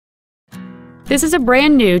This is a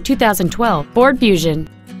brand new 2012 Ford Fusion.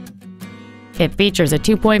 It features a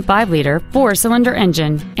 2.5-liter four-cylinder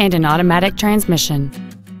engine and an automatic transmission.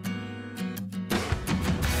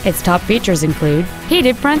 Its top features include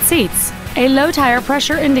heated front seats, a low tire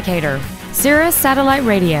pressure indicator, Sirius satellite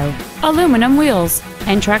radio, aluminum wheels,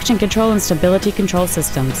 and traction control and stability control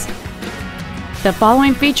systems. The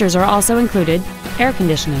following features are also included: air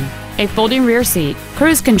conditioning, a folding rear seat,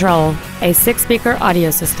 cruise control, a 6-speaker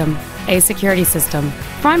audio system, a security system,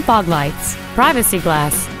 front fog lights, privacy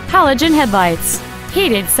glass, halogen headlights,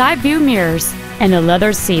 heated side view mirrors, and the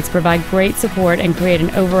leather seats provide great support and create an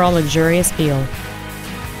overall luxurious feel.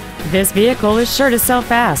 This vehicle is sure to sell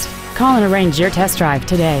fast. Call and arrange your test drive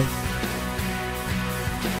today.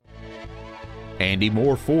 Andy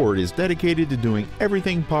Mohr Ford is dedicated to doing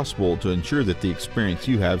everything possible to ensure that the experience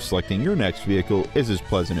you have selecting your next vehicle is as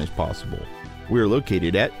pleasant as possible. We are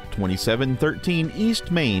located at 2713 East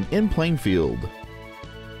Main in Plainfield.